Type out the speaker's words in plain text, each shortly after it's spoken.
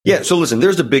Yeah. So listen,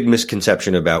 there's a big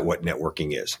misconception about what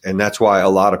networking is. And that's why a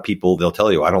lot of people, they'll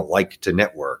tell you, I don't like to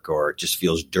network, or it just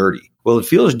feels dirty. Well, it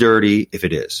feels dirty if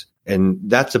it is. And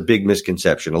that's a big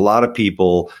misconception. A lot of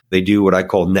people, they do what I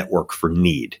call network for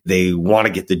need. They want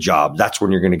to get the job. That's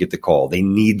when you're going to get the call. They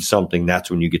need something. That's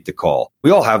when you get the call.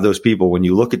 We all have those people. When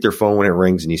you look at their phone when it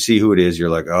rings and you see who it is, you're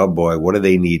like, oh boy, what do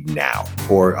they need now?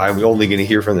 Or I'm only going to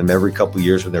hear from them every couple of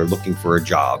years when they're looking for a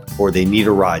job, or they need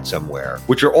a ride somewhere,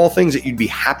 which are all things that you'd be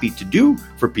happy to do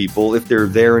for people if they're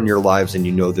there in your lives and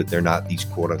you know that they're not these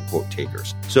quote unquote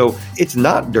takers. So it's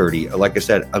not dirty, like I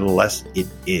said, unless it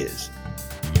is.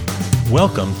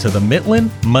 Welcome to the Mitlin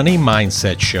Money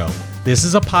Mindset Show. This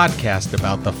is a podcast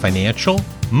about the financial,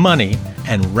 money,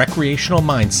 and recreational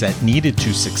mindset needed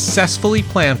to successfully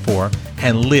plan for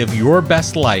and live your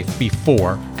best life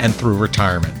before and through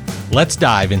retirement. Let's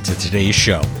dive into today's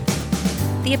show.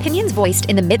 The opinions voiced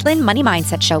in the Mitlin Money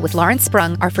Mindset Show with Lawrence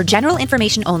Sprung are for general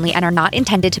information only and are not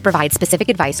intended to provide specific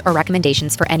advice or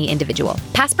recommendations for any individual.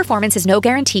 Past performance is no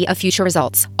guarantee of future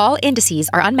results. All indices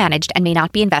are unmanaged and may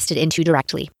not be invested into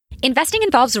directly. Investing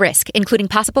involves risk, including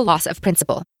possible loss of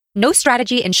principal. No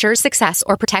strategy ensures success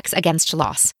or protects against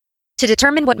loss. To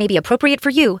determine what may be appropriate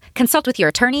for you, consult with your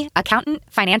attorney, accountant,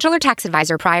 financial or tax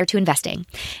advisor prior to investing.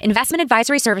 Investment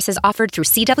advisory services offered through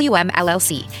CWM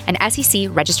LLC, an SEC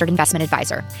registered investment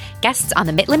advisor. Guests on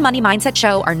the Mitlin Money Mindset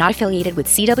Show are not affiliated with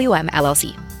CWM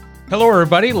LLC. Hello,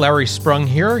 everybody. Larry Sprung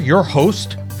here, your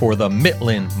host for the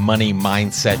Mitlin Money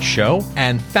Mindset Show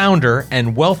and founder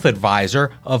and wealth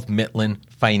advisor of Mitlin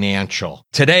Financial.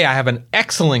 Today, I have an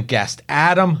excellent guest,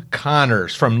 Adam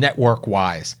Connors from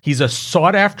NetworkWise. He's a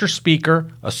sought-after speaker,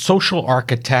 a social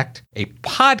architect, a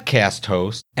podcast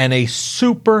host, and a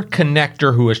super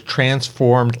connector who has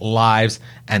transformed lives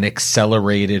and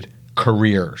accelerated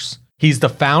careers. He's the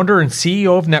founder and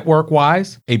CEO of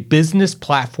NetworkWise, a business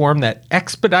platform that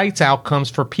expedites outcomes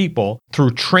for people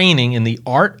through training in the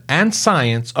art and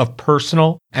science of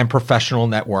personal and professional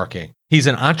networking. He's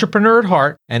an entrepreneur at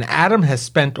heart, and Adam has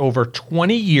spent over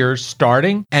 20 years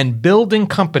starting and building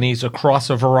companies across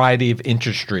a variety of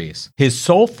industries. His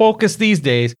sole focus these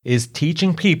days is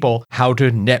teaching people how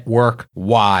to network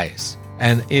wise.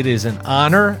 And it is an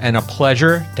honor and a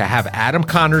pleasure to have Adam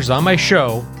Connors on my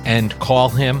show and call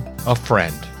him a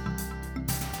friend.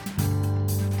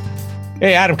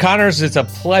 Hey, Adam Connors, it's a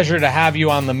pleasure to have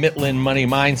you on the Mitlin Money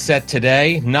Mindset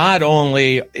today. Not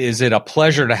only is it a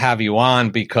pleasure to have you on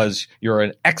because you're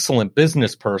an excellent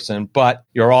business person, but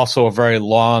you're also a very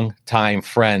long-time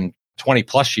friend, 20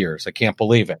 plus years. I can't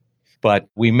believe it. But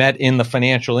we met in the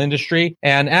financial industry.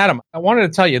 And Adam, I wanted to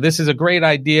tell you, this is a great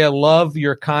idea. Love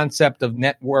your concept of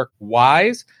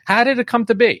NetworkWise. How did it come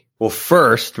to be? Well,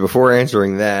 first, before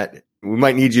answering that, we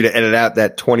might need you to edit out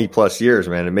that 20 plus years,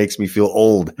 man. It makes me feel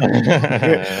old.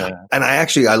 And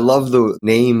I love the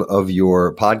name of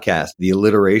your podcast, The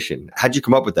Alliteration. How'd you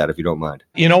come up with that, if you don't mind?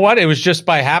 You know what? It was just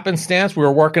by happenstance. We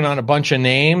were working on a bunch of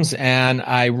names, and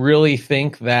I really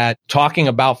think that talking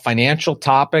about financial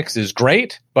topics is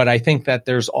great, but I think that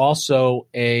there's also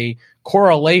a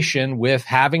correlation with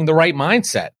having the right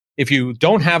mindset. If you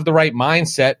don't have the right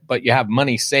mindset, but you have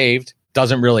money saved,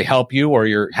 doesn't really help you, or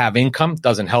you have income,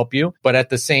 doesn't help you. But at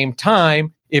the same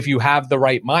time, if you have the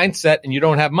right mindset and you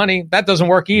don't have money, that doesn't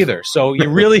work either. So you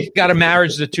really got to marry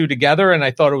the two together. And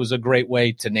I thought it was a great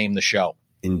way to name the show.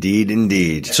 Indeed,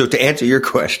 indeed. So to answer your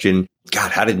question,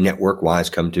 God, how did NetworkWise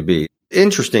come to be?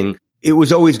 Interesting. It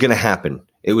was always going to happen.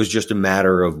 It was just a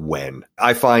matter of when.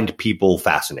 I find people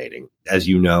fascinating. As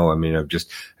you know,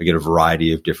 I get a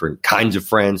variety of different kinds of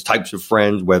friends, types of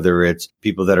friends, whether it's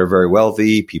people that are very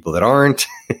wealthy, people that aren't,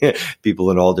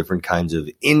 people in all different kinds of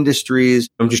industries.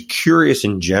 I'm just curious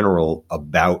in general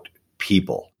about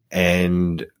people.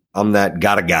 And I'm that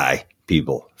gotta guy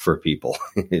for people.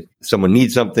 If someone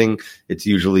needs something, it's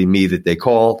usually me that they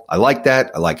call. I like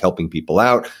that. I like helping people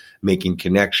out, making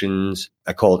connections.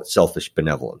 I call it selfish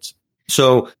benevolence.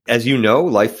 So as you know,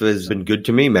 life has been good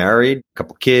to me, married, a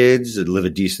couple kids, live a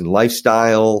decent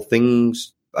lifestyle,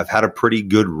 things. I've had a pretty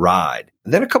good ride.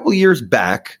 And then a couple of years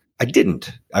back, I didn't.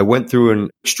 I went through an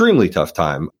extremely tough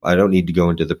time. I don't need to go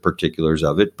into the particulars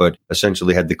of it, but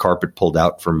essentially had the carpet pulled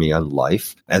out for me on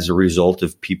life as a result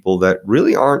of people that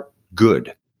really aren't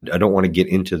good. I don't want to get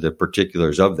into the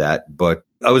particulars of that, but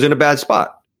I was in a bad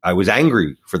spot. I was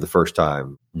angry for the first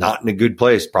time, not in a good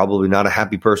place, probably not a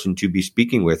happy person to be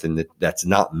speaking with, and that's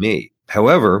not me.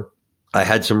 However, I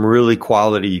had some really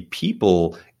quality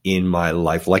people in my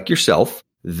life, like yourself,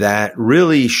 that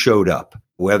really showed up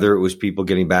whether it was people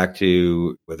getting back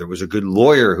to, whether it was a good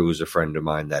lawyer who was a friend of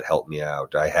mine that helped me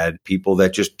out. I had people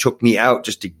that just took me out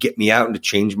just to get me out and to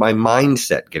change my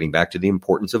mindset, getting back to the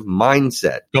importance of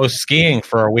mindset. Go skiing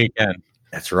for a weekend.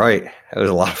 That's right. That was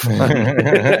a lot of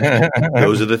fun.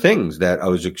 Those are the things that I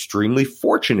was extremely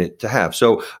fortunate to have.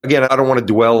 So again, I don't want to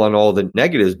dwell on all the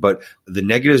negatives, but the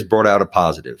negatives brought out a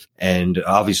positive. And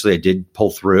obviously I did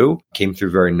pull through, came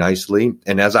through very nicely.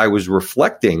 And as I was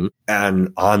reflecting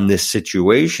on this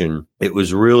situation, it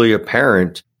was really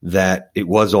apparent that it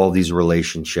was all these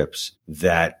relationships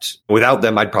that without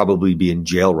them, I'd probably be in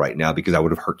jail right now because I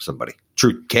would have hurt somebody.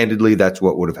 True. Candidly, that's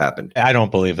what would have happened. I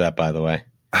don't believe that, by the way.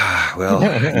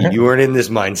 Well, you weren't in this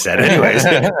mindset anyways.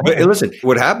 But listen,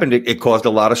 what happened, it caused a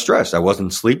lot of stress. I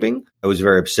wasn't sleeping. I was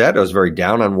very upset. I was very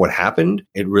down on what happened.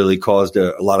 It really caused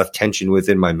a lot of tension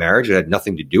within my marriage. It had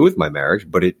nothing to do with my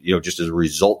marriage, but it, just as a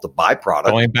result, the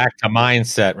byproduct. Going back to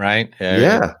mindset, right?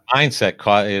 Yeah. Mindset,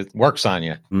 it works on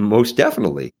you. Most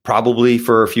definitely. Probably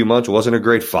for a few months, wasn't a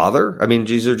great father. I mean,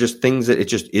 these are just things that it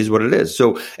just is what it is.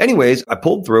 So anyways, I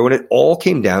pulled through and it all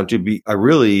came down to I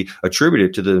really attribute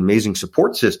it to the amazing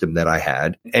support system that I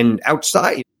had. And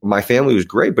outside, my family was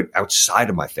great, but outside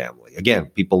of my family, again,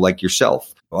 people like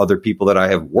yourself, other people that I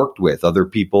have worked with, other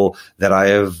people that I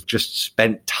have just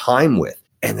spent time with.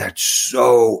 And that's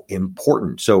so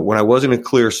important. So when I was in a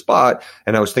clear spot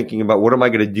and I was thinking about what am I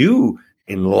going to do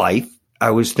in life,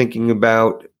 I was thinking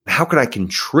about how can I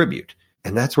contribute?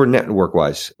 And that's where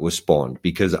NetworkWise was spawned,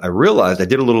 because I realized I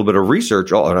did a little bit of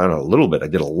research, I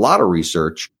did a lot of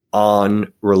research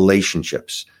on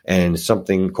relationships and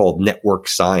something called network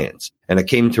science. And I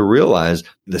came to realize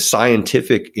the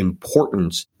scientific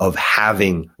importance of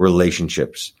having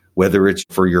relationships, whether it's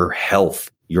for your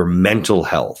health, your mental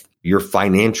health, your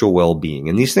financial well-being.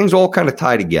 And these things all kind of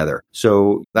tie together.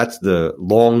 So that's the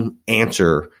long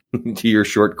answer to your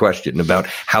short question about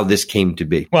how this came to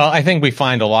be. Well, I think we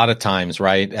find a lot of times,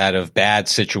 right, out of bad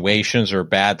situations or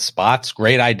bad spots,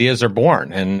 great ideas are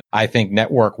born. And I think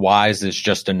NetworkWise is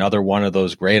just another one of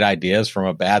those great ideas from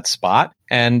a bad spot.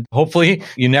 And hopefully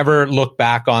you never look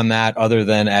back on that other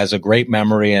than as a great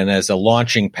memory and as a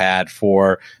launching pad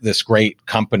for this great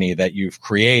company that you've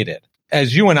created.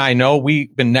 As you and I know,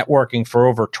 we've been networking for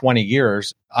over 20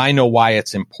 years. I know why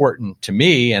it's important to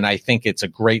me, and I think it's a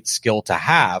great skill to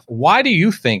have. Why do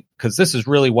you think, because this is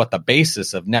really what the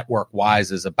basis of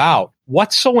NetworkWise is about,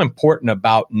 what's so important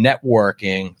about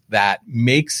networking that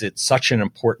makes it such an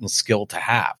important skill to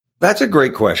have? That's a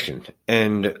great question.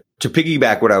 And to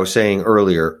piggyback what I was saying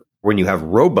earlier, when you have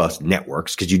robust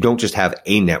networks, because you don't just have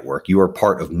a network, you are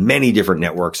part of many different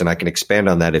networks. And I can expand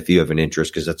on that if you have an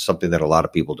interest, because that's something that a lot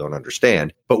of people don't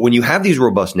understand. But when you have these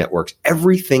robust networks,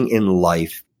 everything in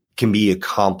life can be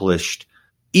accomplished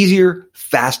easier,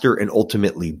 faster, and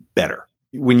ultimately better.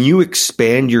 When you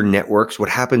expand your networks, what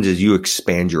happens is you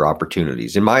expand your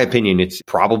opportunities. In my opinion, it's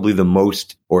probably the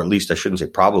most, or at least I shouldn't say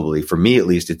probably, for me at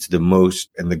least, it's the most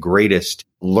and the greatest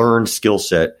learned skill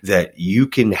set that you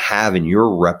can have in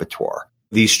your repertoire.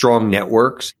 These strong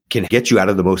networks can get you out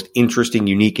of the most interesting,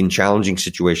 unique, and challenging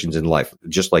situations in life,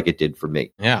 just like it did for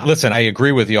me. Yeah. Listen, I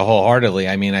agree with you wholeheartedly.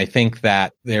 I mean, I think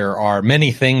that there are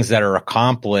many things that are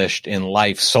accomplished in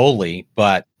life solely,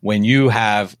 but when you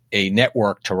have a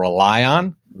network to rely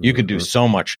on, you could do so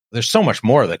much. There's so much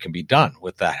more that can be done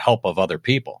with the help of other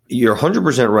people. You're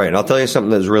 100% right. And I'll tell you something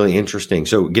that's really interesting.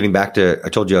 So getting back to, I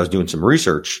told you I was doing some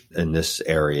research in this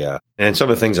area, and some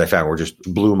of the things I found were just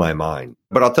blew my mind.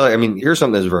 But I'll tell you, I mean, here's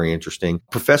something that's very interesting.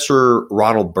 Professor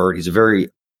Ronald Burt,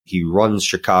 he runs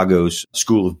Chicago's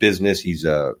School of Business. He's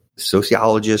a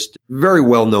sociologist, very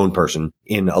well-known person,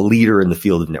 and a leader in the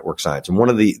field of network science. And one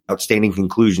of the outstanding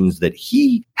conclusions that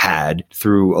he had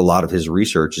through a lot of his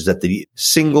research is that the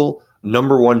single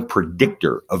number one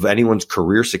predictor of anyone's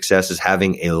career success is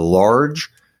having a large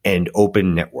and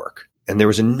open network. And there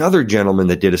was another gentleman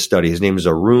that did a study. His name is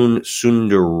Arun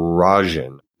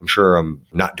Sundarajan. I'm sure I'm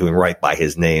not doing right by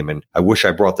his name, and I wish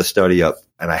I brought the study up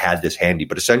and I had this handy.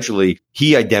 But essentially,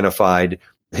 he identified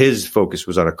his focus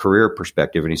was on a career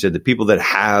perspective. And he said the people that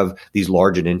have these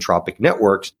large and entropic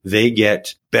networks, they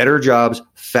get better jobs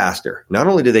faster. Not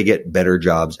only do they get better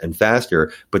jobs and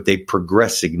faster, but they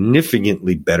progress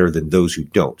significantly better than those who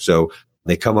don't. So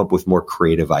they come up with more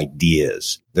creative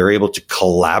ideas. They're able to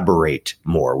collaborate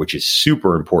more, which is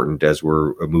super important as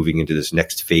we're moving into this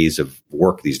next phase of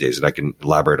work these days. And I can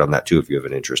elaborate on that too if you have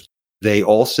an interest.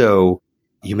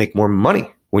 You make more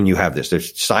money when you have this.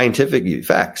 There's scientific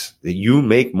facts that you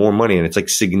make more money, and it's like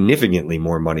significantly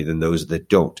more money than those that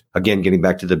don't. Again, getting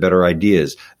back to the better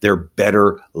ideas, they're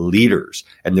better leaders.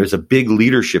 And there's a big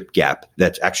leadership gap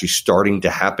that's actually starting to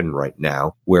happen right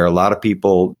now, where a lot of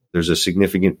people, there's a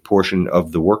significant portion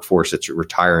of the workforce that's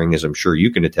retiring, as I'm sure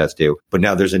you can attest to. But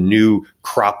now there's a new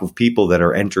crop of people that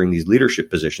are entering these leadership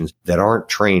positions that aren't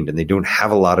trained, and they don't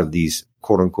have a lot of these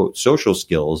quote unquote social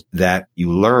skills that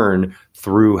you learn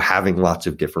through having lots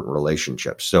of different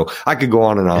relationships. So I could go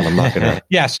on and on. I'm not going to.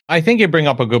 Yes, I think you bring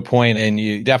up a good point, and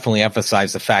you definitely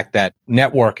emphasize the fact that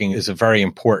networking is a very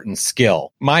important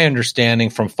skill. My understanding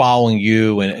from following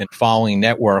you and following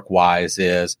NetworkWise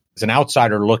is, as an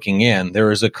outsider looking in,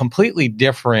 there is a completely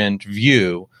different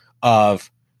view of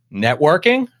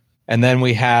networking, and then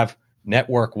we have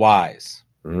NetworkWise.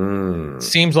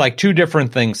 Seems like two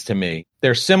different things to me.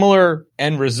 They're similar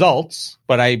end results,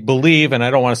 but I believe, and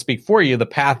I don't want to speak for you, the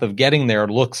path of getting there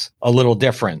looks a little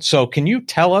different. So can you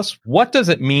tell us, what does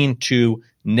it mean to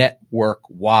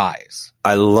NetworkWise?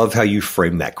 I love how you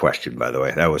framed that question, by the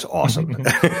way. That was awesome.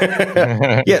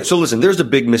 Yeah. So listen, there's a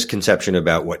big misconception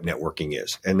about what networking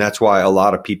is. And that's why a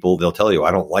lot of people, they'll tell you, I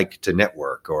don't like to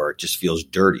network, or it just feels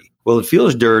dirty. Well, it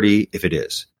feels dirty if it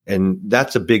is. And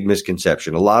that's a big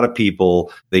misconception. A lot of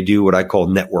people, they do what I call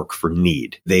network for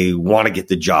need. They want to get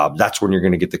the job. That's when you're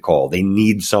going to get the call. They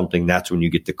need something. That's when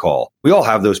you get the call. We all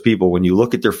have those people. When you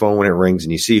look at their phone when it rings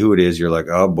and you see who it is, you're like,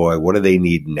 oh boy, what do they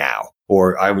need now?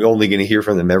 Or I'm only going to hear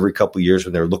from them every couple of years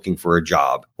when they're looking for a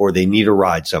job, or they need a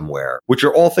ride somewhere, which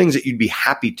are all things that you'd be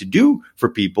happy to do for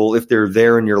people if they're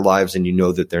there in your lives and you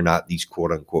know that they're not these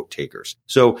quote unquote takers.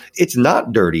 So it's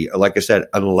not dirty, like I said,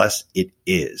 unless it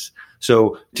is.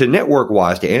 So to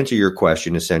NetworkWise, to answer your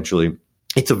question, essentially,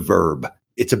 it's a verb.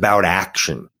 It's about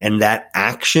action. And that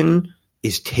action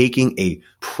is taking a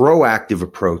proactive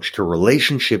approach to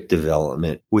relationship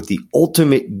development with the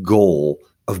ultimate goal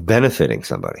of benefiting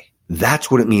somebody. That's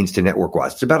what it means to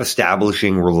NetworkWise. It's about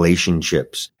establishing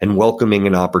relationships and welcoming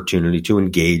an opportunity to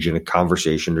engage in a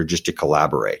conversation or just to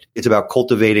collaborate. It's about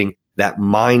cultivating that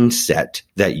mindset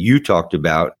that you talked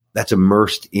about that's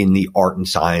immersed in the art and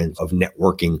science of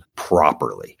networking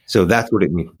properly. So that's what it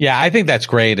means. Yeah, I think that's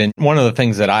great. And one of the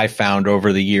things that I found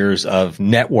over the years of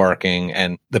networking,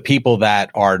 and the people that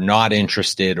are not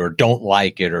interested or don't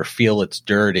like it or feel it's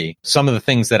dirty, some of the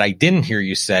things that I didn't hear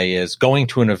you say is going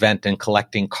to an event and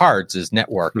collecting cards is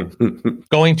networking.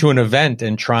 Going to an event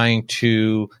and trying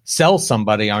to sell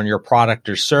somebody on your product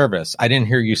or service, I didn't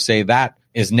hear you say that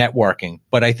is networking.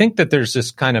 But I think that there's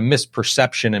this kind of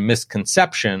misperception and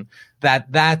misconception that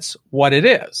that's what it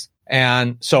is.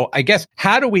 And so I guess,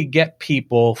 how do we get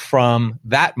people from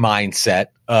that mindset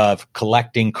of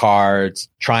collecting cards,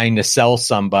 trying to sell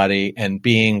somebody, and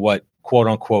being what quote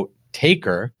unquote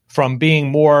taker, from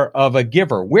being more of a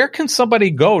giver? Where can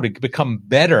somebody go to become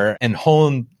better and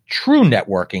hone true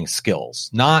networking skills,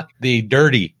 not the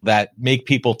dirty that make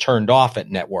people turned off at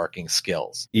networking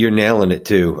skills? You're nailing it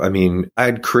too. I mean,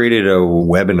 I'd created a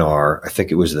webinar. I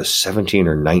think it was the 17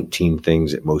 or 19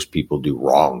 things that most people do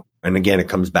wrong. And again, it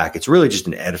comes back. It's really just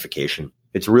an edification.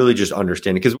 It's really just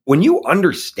understanding. Because when you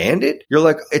understand it, you're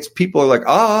like, it's people are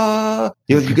like,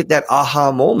 you get that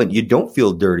aha moment. You don't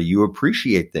feel dirty. You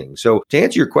appreciate things. So to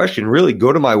answer your question, really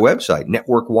go to my website,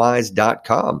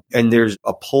 networkwise.com. And there's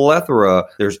a plethora.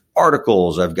 There's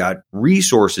articles. I've got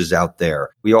resources out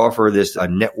there. We offer this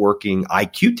networking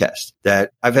IQ test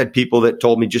that I've had people that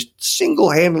told me just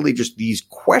single-handedly, just these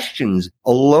questions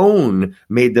alone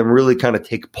made them really kind of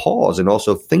take pause and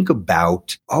also think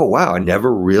about, oh, wow, I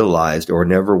never realized or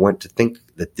never went to think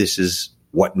that this is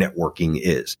what networking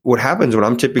is. What happens when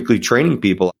I'm typically training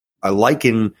people, I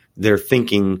liken their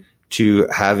thinking to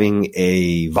having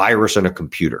a virus on a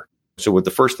computer. So what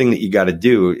the first thing that you got to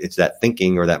do, it's that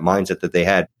thinking or that mindset that they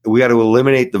had. We got to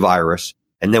eliminate the virus,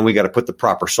 and then we got to put the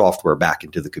proper software back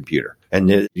into the computer. And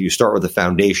then you start with the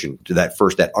foundation to that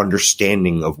first, that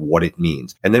understanding of what it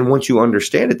means. And then once you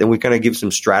understand it, then we kind of give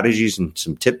some strategies and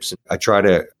some tips. I try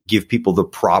to give people the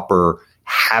proper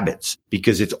habits,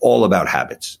 because it's all about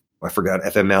habits. I forgot,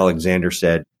 FM Alexander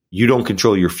said, you don't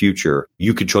control your future.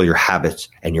 You control your habits,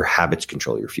 and your habits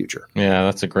control your future. Yeah,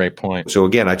 that's a great point. So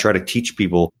again, I try to teach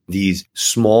people these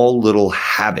small little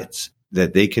habits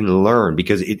that they can learn,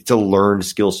 because it's a learned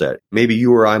skill set. Maybe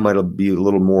you or I might be a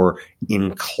little more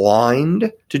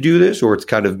inclined to do this, or it's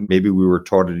kind of maybe we were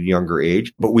taught at a younger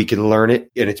age, but we can learn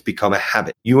it and it's become a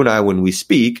habit. You and I, when we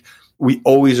speak, we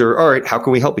always are, all right, how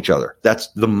can we help each other? That's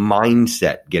the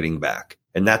mindset getting back.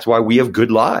 And that's why we have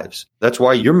good lives. That's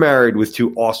why you're married with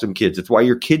 2 awesome kids. That's why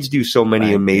your kids do so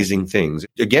many amazing things.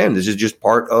 Again, this is just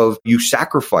part of you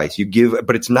sacrifice, you give,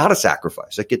 but it's not a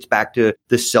sacrifice. It gets back to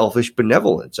the selfish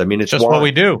benevolence. I mean, it's just what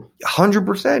we do.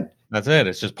 100%. That's it.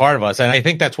 It's just part of us. And I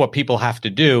think that's what people have to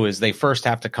do is they first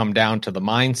have to come down to the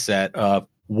mindset of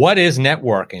what is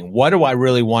networking? What do I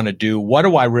really want to do? What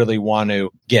do I really want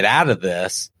to get out of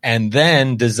this? And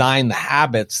then design the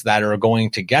habits that are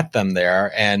going to get them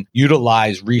there and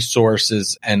utilize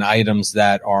resources and items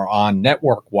that are on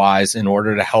NetworkWise in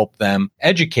order to help them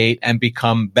educate and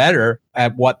become better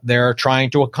at what they're trying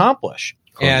to accomplish.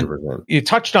 100%. And you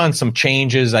touched on some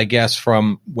changes, I guess,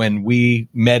 from when we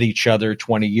met each other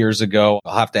 20 years ago.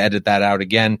 I'll have to edit that out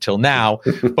again till now.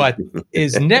 But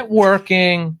is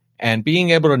networking and being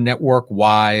able to network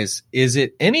wise, is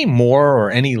it any more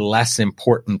or any less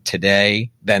important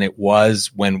today than it was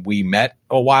when we met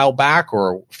a while back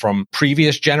or from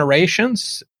previous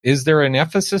generations? Is there an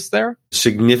emphasis there?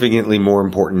 Significantly more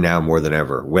important now more than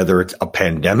ever, whether it's a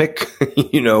pandemic,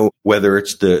 whether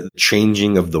it's the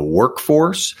changing of the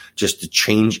workforce, just the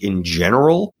change in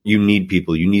general. You need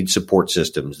people, you need support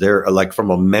systems. They're like from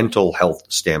a mental health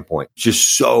standpoint,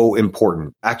 just so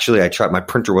important. Actually, my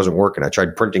printer wasn't working. I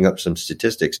tried printing up some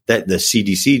statistics that the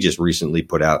CDC just recently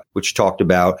put out, which talked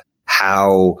about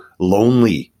how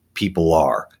lonely people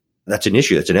are. That's an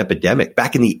issue. That's an epidemic.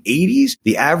 Back in the 80s,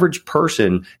 the average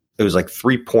person, it was like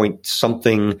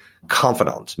 3-point-something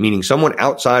confidants, meaning someone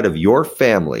outside of your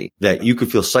family that you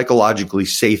could feel psychologically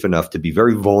safe enough to be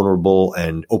very vulnerable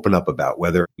and open up about,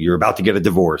 whether you're about to get a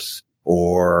divorce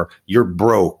or you're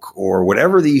broke or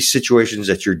whatever these situations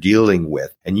that you're dealing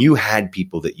with. And you had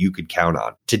people that you could count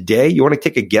on. Today, you want to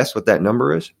take a guess what that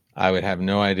number is? I would have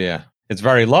no idea. It's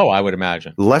very low, I would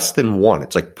imagine. Less than 1.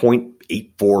 It's like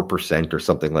 0.84% or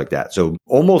something like that. So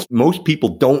almost most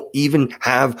people don't even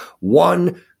have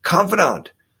one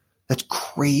confidant. That's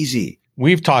crazy.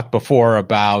 We've talked before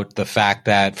about the fact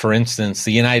that, for instance,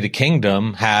 the United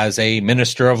Kingdom has a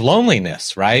minister of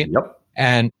loneliness, right? Yep.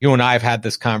 And you and I have had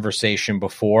this conversation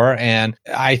before. And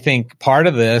I think part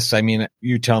of this, I mean,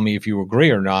 you tell me if you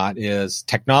agree or not, is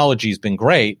technology's been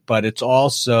great, but it's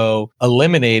also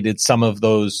eliminated some of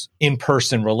those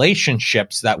in-person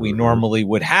relationships that we normally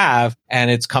would have.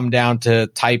 And it's come down to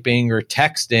typing or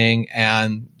texting.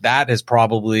 And that has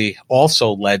probably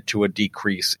also led to a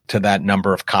decrease to that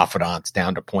number of confidants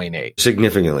down to 0.8.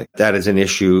 Significantly. That is an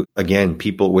issue. Again,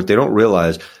 people, what they don't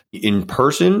realize, in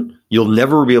person, you'll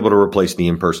never be able to replace the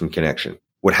in-person connection.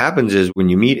 What happens is when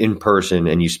you meet in person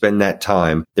and you spend that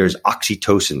time, there's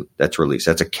oxytocin that's released.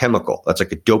 That's a chemical. That's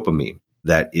like a dopamine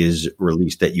that is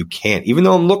released that you can't, even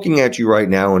though I'm looking at you right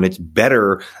now and it's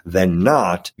better than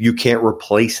not, you can't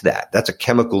replace that. That's a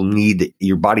chemical need that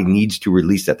your body needs to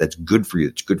release that. That's good for you.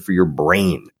 It's good for your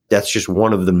brain. That's just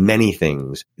one of the many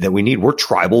things that we need. We're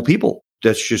tribal people.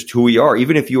 That's just who we are.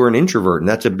 Even if you're an introvert, and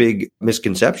that's a big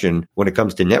misconception when it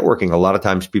comes to networking. A lot of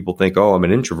times people think, oh, I'm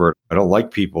an introvert, I don't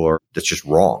like people, or that's just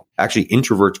wrong. Actually,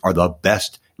 introverts are the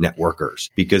best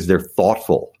networkers because they're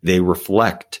thoughtful. They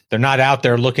reflect. They're not out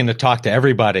there looking to talk to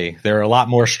everybody. They're a lot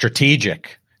more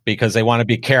strategic because they want to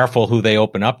be careful who they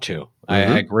open up to.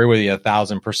 I agree with you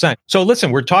 1,000%. So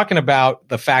listen, we're talking about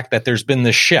the fact that there's been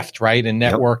this shift, right, in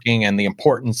networking, and the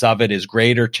importance of it is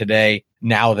greater today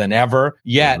now than ever.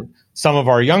 Yet some of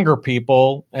our younger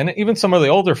people and even some of the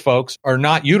older folks are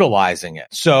not utilizing it.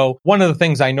 So one of the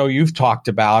things I know you've talked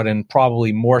about, and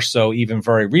probably more so even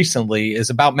very recently, is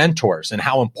about mentors and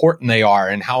how important they are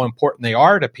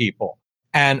to people.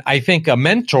 And I think a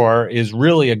mentor is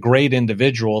really a great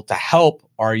individual to help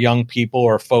our young people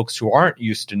or folks who aren't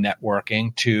used to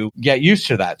networking to get used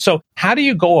to that. So how do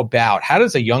you go about, how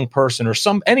does a young person or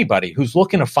anybody who's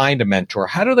looking to find a mentor,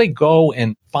 how do they go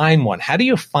and find one? How do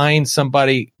you find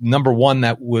somebody, number one,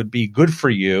 that would be good for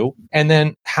you? And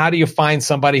then how do you find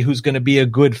somebody who's going to be a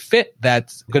good fit,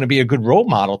 that's going to be a good role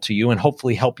model to you and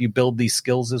hopefully help you build these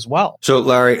skills as well? So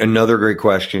Larry, another great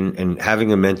question. And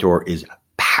having a mentor is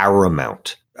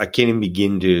paramount. I can't even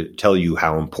begin to tell you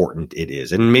how important it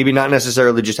is. And maybe not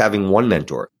necessarily just having one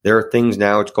mentor. There are things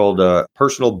now, it's called a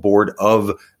personal board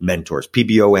of mentors,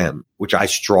 PBOM, which I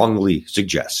strongly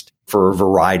suggest for a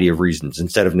variety of reasons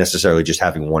instead of necessarily just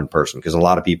having one person. Because a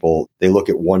lot of people, they look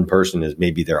at one person as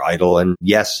maybe their idol. And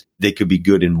yes, they could be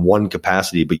good in one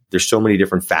capacity, but there's so many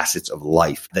different facets of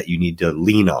life that you need to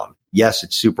lean on. Yes,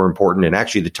 it's super important. And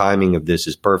actually, the timing of this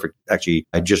is perfect. Actually,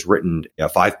 I just written a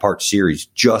 5-part series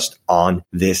just on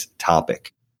this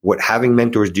topic. What having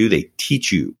mentors do, they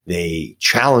teach you, they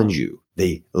challenge you,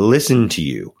 They listen to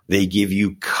you. They give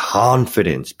you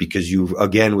confidence because you,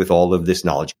 again, with all of this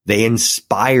knowledge, they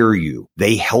inspire you.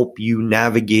 They help you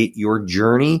navigate your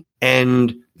journey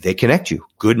and they connect you.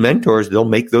 Good mentors, they'll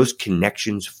make those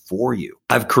connections for you.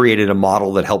 I've created a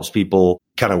model that helps people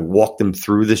kind of walk them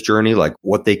through this journey, like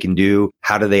what they can do,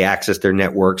 how do they access their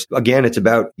networks. Again, it's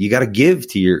about you got to give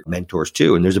to your mentors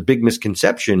too. And there's a big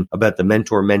misconception about the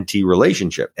mentor-mentee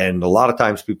relationship. And a lot of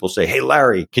times people say, hey,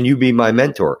 Larry, can you be my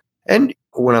mentor? And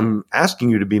when I'm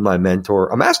asking you to be my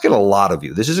mentor, I'm asking a lot of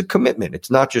you. This is a commitment.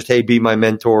 It's not just, hey, be my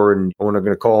mentor. And when I'm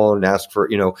going to call and ask for,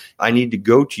 I need to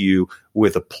go to you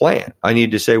with a plan. I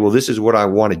need to say, well, this is what I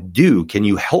want to do. Can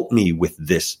you help me with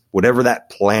this? Whatever that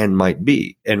plan might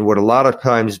be. And what a lot of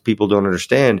times people don't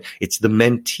understand, it's the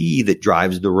mentee that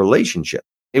drives the relationship.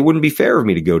 It wouldn't be fair of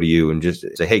me to go to you and just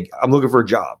say, hey, I'm looking for a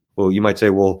job. Well, you might say,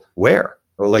 well, where?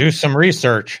 Or do some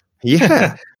research.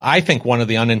 Yeah. I think one of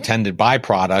the unintended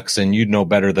byproducts, and you'd know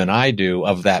better than I do,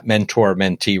 of that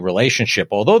mentor-mentee relationship,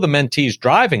 although the mentee's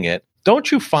driving it,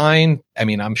 don't you find,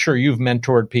 I'm sure you've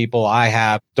mentored people, I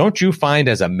have, don't you find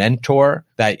as a mentor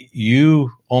that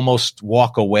you almost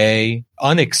walk away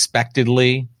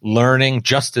unexpectedly learning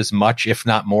just as much, if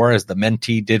not more, as the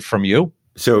mentee did from you?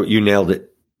 So you nailed it.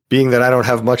 Being that I don't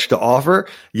have much to offer.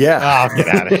 Yeah. Oh, get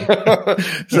out of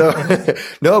here. So,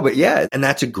 no, but yeah. And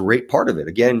that's a great part of it.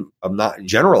 Again, I'm not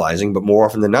generalizing, but more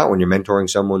often than not, when you're mentoring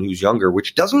someone who's younger,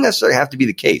 which doesn't necessarily have to be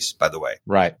the case, by the way.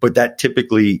 Right. But that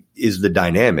typically is the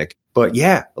dynamic. But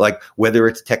yeah, like whether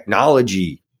it's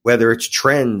technology, whether it's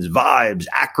trends, vibes,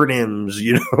 acronyms,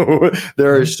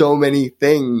 there are so many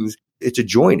things. It's a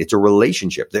joint. It's a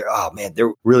relationship. They're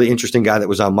a really interesting guy that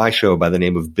was on my show by the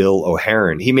name of Bill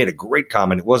O'Haron. He made a great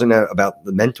comment. It wasn't about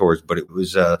the mentors, but it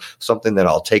was something that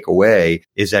I'll take away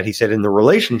is that he said in the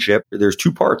relationship, there's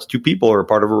two parts. Two people are a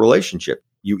part of a relationship.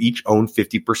 You each own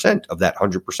 50% of that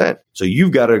 100%. So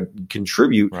you've got to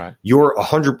contribute your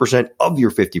 100% of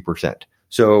your 50%.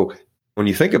 So when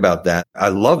you think about that, I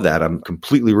love that. I'm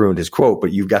completely ruined his quote,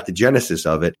 but you've got the genesis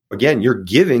of it. Again, you're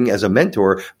giving as a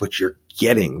mentor, but you're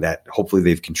getting that. Hopefully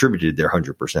they've contributed their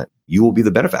 100%. You will be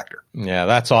the benefactor. Yeah,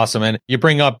 that's awesome. And you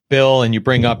bring up Bill and you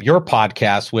bring up your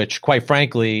podcast, which quite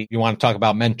frankly, you want to talk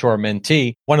about mentor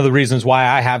mentee. One of the reasons why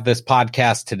I have this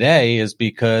podcast today is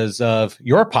because of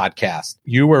your podcast.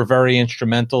 You were very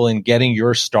instrumental in getting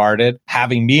yours started,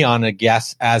 having me on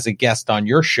as a guest on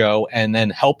your show, and then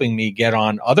helping me get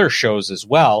on other shows as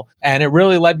well. And it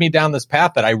really led me down this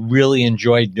path that I really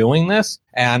enjoyed doing this.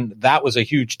 And that was a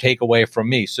huge takeaway from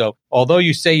me. So although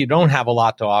you say you don't have a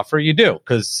lot to offer, you do.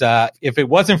 Because if it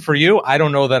wasn't for you, I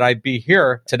don't know that I'd be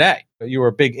here today. You were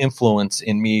a big influence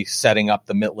in me setting up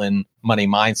the Mitlin Money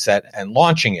Mindset and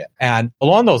launching it. And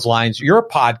along those lines, your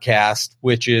podcast,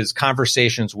 which is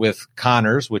Conversations with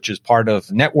Connors, which is part of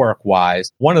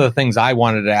NetworkWise, one of the things I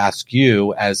wanted to ask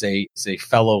you as a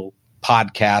fellow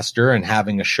podcaster and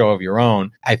having a show of your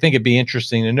own, I think it'd be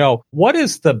interesting to know what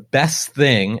is the best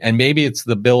thing, and maybe it's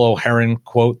the Bill O'Haron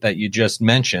quote that you just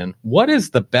mentioned. What is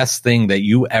the best thing that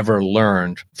you ever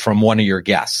learned from one of your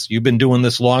guests? You've been doing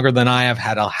this longer than I have,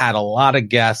 had a lot of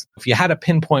guests. If you had to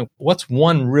pinpoint, what's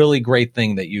one really great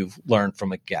thing that you've learned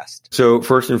from a guest? So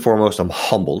first and foremost, I'm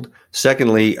humbled.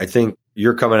 Secondly, I think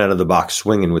you're coming out of the box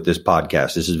swinging with this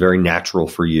podcast. This is very natural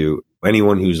for you.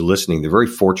 Anyone who's listening, they're very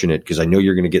fortunate because I know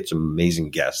you're going to get some amazing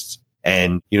guests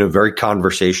and, very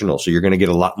conversational. So you're going to get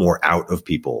a lot more out of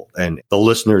people and the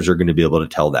listeners are going to be able to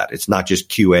tell that. It's not just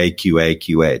QA.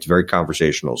 It's very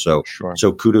conversational. So, sure.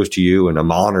 So kudos to you. And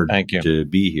I'm honored to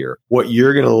be here. What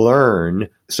you're going to learn.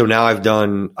 So now I've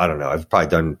probably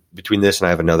done between this and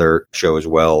I have another show as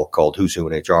well called Who's Who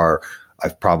in HR.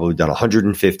 I've probably done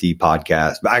 150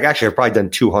 podcasts. I've probably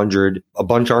done 200. A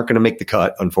bunch aren't going to make the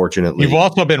cut, unfortunately. You've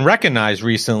also been recognized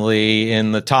recently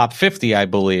in the top 50, I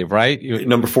believe, right?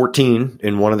 Number 14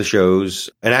 in one of the shows.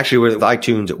 And actually with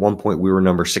iTunes at one point, we were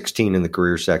number 16 in the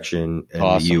career section in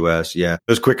the US. Yeah.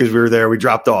 As quick as we were there, we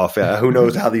dropped off. Who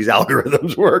knows how these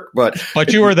algorithms work,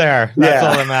 but you were there. That's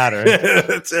all that matters.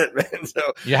 That's it, man. So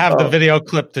you have the video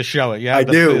clip to show it. I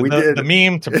do. We did the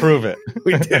meme to prove it.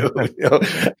 We do.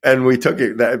 And we took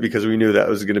that because we knew that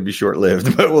was going to be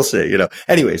short-lived, but we'll see,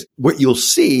 Anyways, what you'll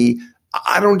see,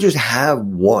 I don't just have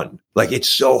one. Like it's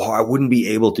so hard. I wouldn't be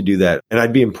able to do that. And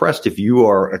I'd be impressed if you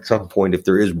are at some point, if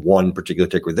there is one particular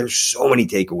takeaway. There's so many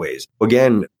takeaways.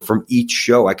 Again, from each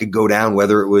show, I could go down,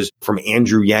 whether it was from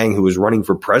Andrew Yang, who was running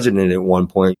for president at one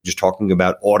point, just talking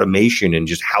about automation and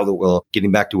just how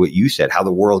getting back to what you said, how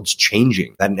the world's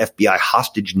changing. That an FBI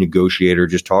hostage negotiator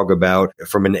just talk about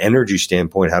from an energy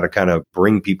standpoint, how to kind of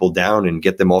bring people down and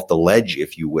get them off the ledge,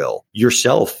 if you will.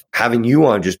 Yourself, having you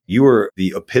on, you are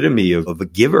the epitome of a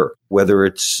giver. Whether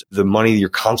it's the the money you're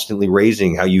constantly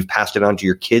raising, how you've passed it on to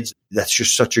your kids. That's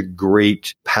just such a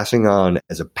great passing on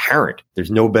as a parent. There's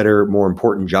no better, more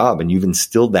important job. And you've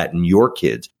instilled that in your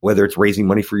kids, whether it's raising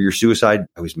money for your suicide.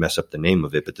 I always mess up the name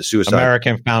of it, but the suicide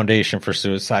American Foundation for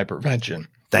Suicide Prevention.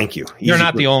 Thank you. You're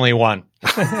not the only one.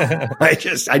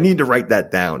 I need to write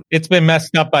that down. It's been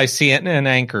messed up by CNN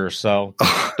anchors, so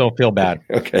don't feel bad.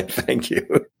 Okay. Thank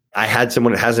you. I had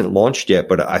someone that hasn't launched yet,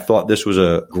 but I thought this was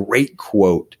a great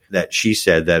quote that she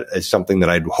said that is something that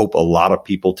I'd hope a lot of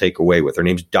people take away with. Her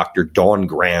name's Dr. Dawn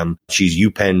Graham. She's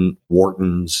UPenn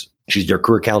Wharton's. She's their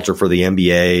career counselor for the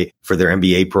MBA, for their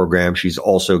MBA program. She's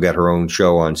also got her own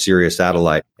show on Sirius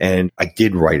Satellite. And I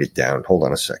did write it down. Hold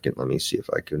on a second. Let me see if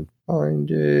I can find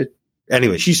it.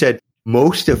 Anyway, she said,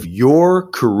 most of your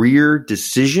career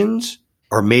decisions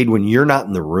are made when you're not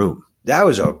in the room. That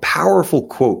was a powerful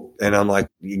quote. And I'm like,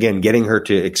 again, getting her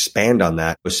to expand on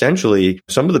that. Essentially,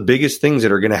 some of the biggest things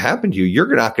that are going to happen to you,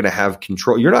 you're not going to have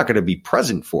control. You're not going to be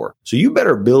present for. So you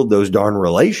better build those darn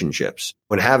relationships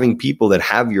when having people that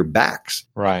have your backs.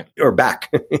 Right. Or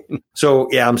back. So,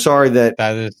 yeah, I'm sorry that.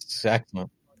 That is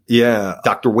excellent. Yeah.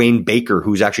 Dr. Wayne Baker,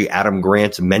 who's actually Adam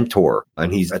Grant's mentor,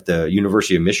 and he's at the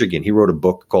University of Michigan. He wrote a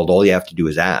book called All You Have to Do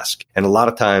Is Ask. And a lot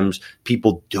of times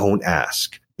people don't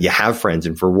ask. You have friends,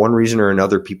 and for one reason or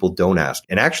another, people don't ask.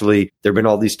 And actually, there have been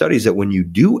all these studies that when you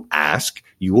do ask,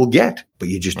 you will get, but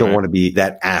you just don't want to be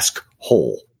that ask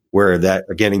hole. Where that,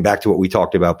 getting back to what we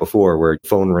talked about before, where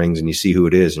phone rings and you see who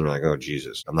it is, and you're like, oh,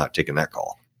 Jesus, I'm not taking that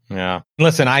call. Yeah.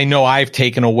 Listen, I know I've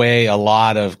taken away a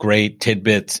lot of great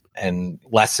tidbits and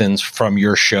lessons from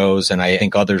your shows, and I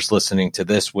think others listening to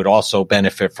this would also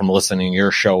benefit from listening to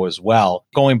your show as well.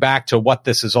 Going back to what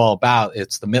this is all about,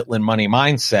 it's the Mitlin Money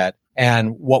Mindset.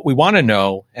 And what we want to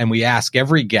know, and we ask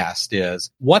every guest, is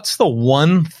what's the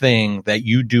one thing that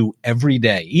you do every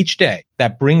day, each day,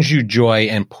 that brings you joy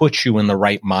and puts you in the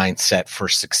right mindset for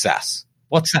success?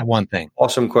 What's that one thing?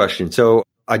 Awesome question. So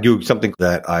I do something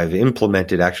that I've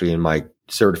implemented actually in my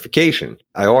certification.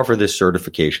 I offer this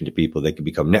certification to people that can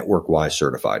become NetworkWise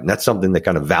certified. And that's something that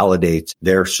kind of validates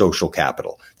their social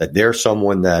capital, that they're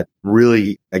someone that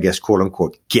really, I guess, quote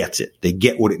unquote, gets it. They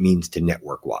get what it means to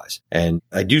NetworkWise. And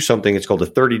I do something, it's called a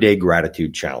 30-day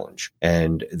gratitude challenge.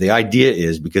 And the idea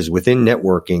is because within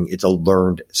networking, it's a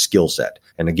learned skill set.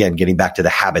 And again, getting back to the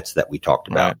habits that we talked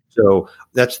about. Right. So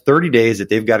that's 30 days that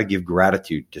they've got to give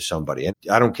gratitude to somebody. And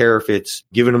I don't care if it's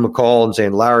giving them a call and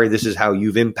saying, Larry, this is how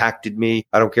you've impacted me.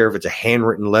 I don't care if it's a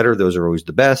handwritten letter. Those are always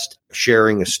the best.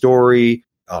 Sharing a story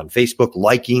on Facebook,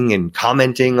 liking and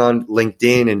commenting on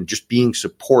LinkedIn, and just being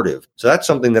supportive. So that's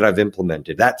something that I've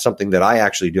implemented. That's something that I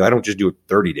actually do. I don't just do it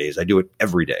 30 days. I do it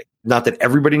every day. Not that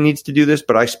everybody needs to do this,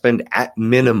 but I spend at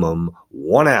minimum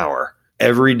 1 hour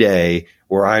every day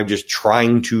where I'm just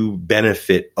trying to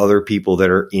benefit other people that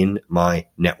are in my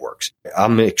networks.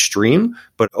 I'm extreme,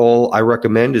 but all I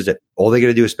recommend is that all they got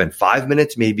to do is spend 5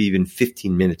 minutes, maybe even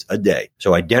 15 minutes a day.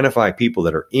 So identify people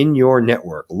that are in your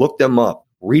network, look them up,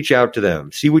 reach out to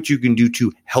them, see what you can do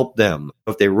to help them.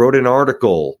 If they wrote an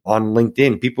article on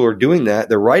LinkedIn, people are doing that.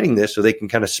 They're writing this so they can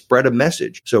kind of spread a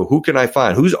message. So who can I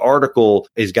find? Whose article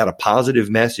has got a positive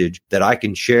message that I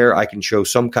can share, I can show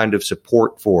some kind of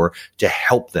support for to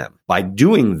help them? By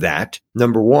doing that,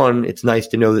 number one, it's nice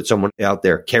to know that someone out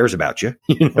there cares about you.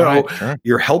 Right, sure.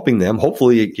 You're helping them.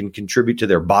 Hopefully it can contribute to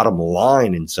their bottom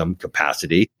line in some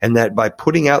capacity. And that by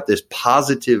putting out this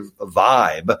positive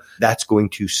vibe, that's going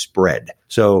to spread.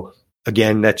 So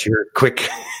again, that's your quick.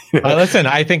 Listen,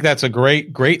 I think that's a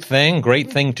great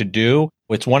thing to do.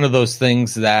 It's one of those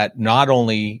things that not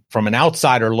only from an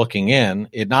outsider looking in,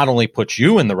 it not only puts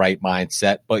you in the right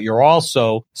mindset, but you're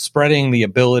also spreading the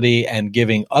ability and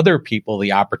giving other people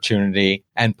the opportunity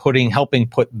and helping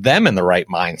put them in the right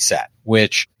mindset,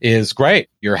 which is great.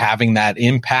 You're having that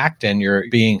impact and you're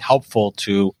being helpful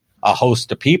to a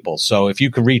host of people. So if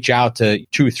you could reach out to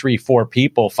 2, 3, 4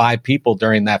 people, 5 people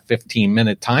during that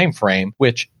 15-minute time frame,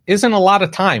 which isn't a lot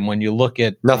of time when you look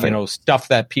at stuff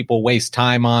that people waste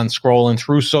time on, scrolling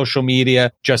through social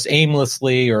media just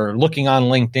aimlessly or looking on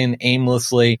LinkedIn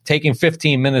aimlessly. Taking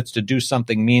 15 minutes to do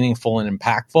something meaningful and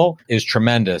impactful is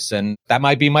tremendous. And that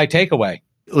might be my takeaway.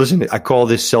 Listen, I call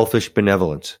this selfish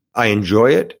benevolence. I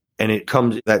enjoy it, and it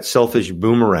comes, that selfish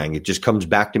boomerang, it just comes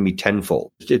back to me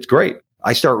tenfold. It's great.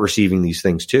 I start receiving these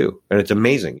things too. And it's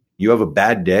amazing. You have a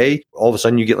bad day. All of a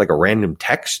sudden you get like a random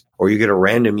text or you get a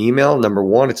random email. Number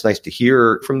one, it's nice to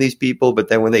hear from these people. But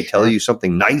then when they tell you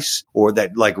something nice or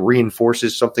that like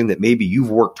reinforces something that maybe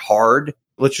you've worked hard,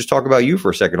 let's just talk about you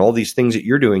for a second. All these things that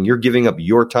you're doing, you're giving up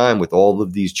your time with all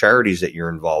of these charities that you're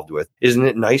involved with. Isn't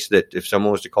it nice that if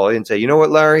someone was to call you and say, you know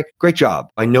what, Larry, great job.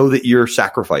 I know that you're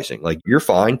sacrificing. Like, you're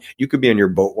fine. You could be on your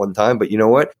boat one time, but you know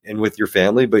what? And with your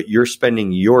family, but you're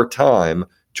spending your time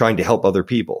trying to help other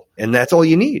people. And that's all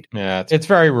you need. Yeah, it's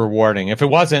very rewarding. If it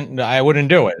wasn't, I wouldn't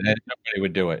do it. Nobody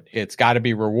would do it. It's got to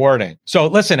be rewarding. So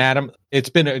listen, Adam, it's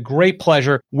been a great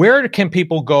pleasure. Where can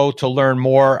people go to learn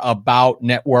more about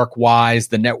NetworkWise,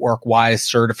 the NetworkWise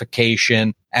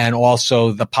certification, and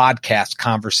also the podcast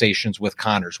Conversations with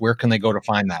Connors? Where can they go to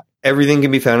find that? Everything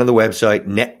can be found on the website,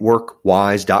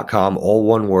 networkwise.com, all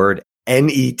one word.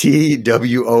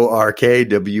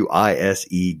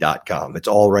 networkwise.com. It's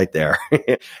all right there.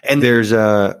 And there's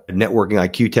a networking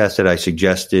IQ test that I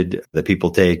suggested that people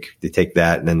take. They take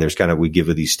that, and then there's we give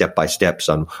you these step-by-steps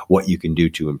on what you can do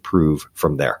to improve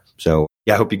from there. So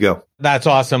yeah, I hope you go. That's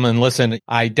awesome. And listen,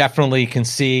 I definitely can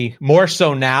see more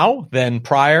so now than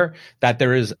prior that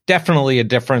there is definitely a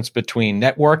difference between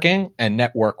networking and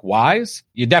NetworkWise.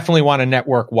 You definitely want to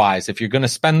NetworkWise. If you're going to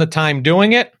spend the time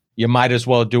doing it, you might as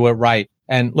well do it right.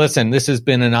 And listen, this has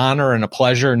been an honor and a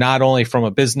pleasure, not only from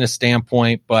a business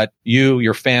standpoint, but you,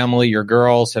 your family, your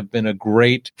girls have been a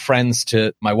great friends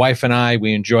to my wife and I.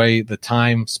 We enjoy the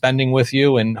time spending with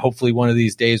you. And hopefully one of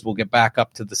these days we'll get back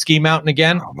up to the ski mountain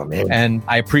again. Oh, man. And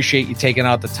I appreciate you taking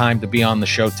out the time to be on the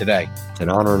show today. It's an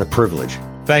honor and a privilege.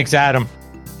 Thanks, Adam.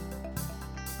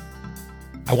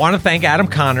 I want to thank Adam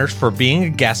Connors for being a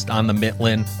guest on the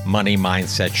Mitlin Money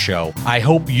Mindset Show. I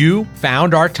hope you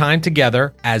found our time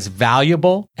together as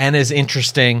valuable and as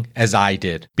interesting as I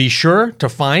did. Be sure to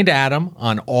find Adam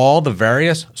on all the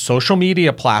various social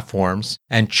media platforms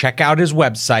and check out his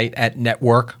website at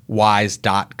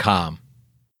networkwise.com.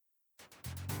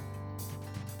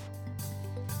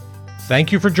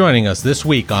 Thank you for joining us this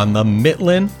week on the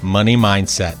Mitlin Money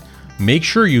Mindset. Make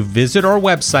sure you visit our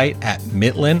website at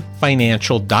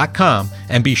mitlinfinancial.com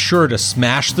and be sure to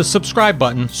smash the subscribe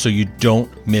button so you don't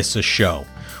miss a show.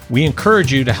 We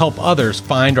encourage you to help others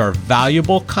find our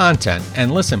valuable content.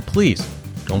 And listen, please,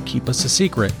 don't keep us a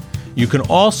secret. You can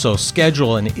also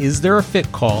schedule an Is There a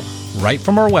Fit call right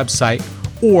from our website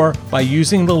or by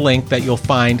using the link that you'll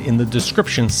find in the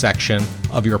description section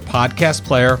of your podcast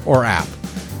player or app.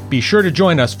 Be sure to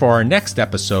join us for our next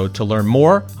episode to learn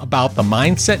more about the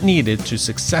mindset needed to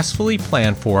successfully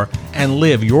plan for and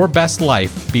live your best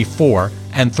life before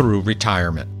and through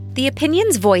retirement. The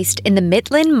opinions voiced in the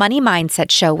Mitlin Money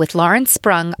Mindset Show with Lawrence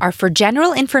Sprung are for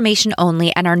general information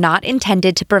only and are not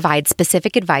intended to provide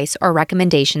specific advice or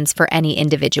recommendations for any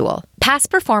individual. Past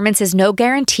performance is no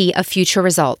guarantee of future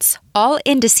results. All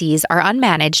indices are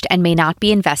unmanaged and may not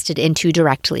be invested into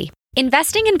directly.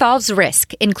 Investing involves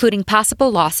risk, including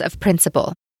possible loss of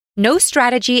principal. No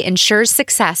strategy ensures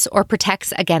success or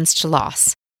protects against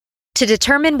loss. To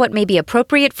determine what may be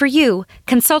appropriate for you,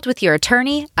 consult with your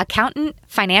attorney, accountant,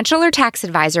 financial or tax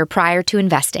advisor prior to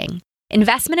investing.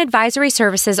 Investment advisory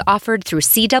services offered through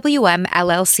CWM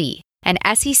LLC, an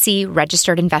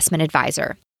SEC-registered investment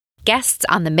advisor. Guests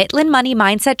on the Mitlin Money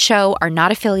Mindset Show are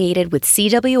not affiliated with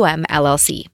CWM LLC.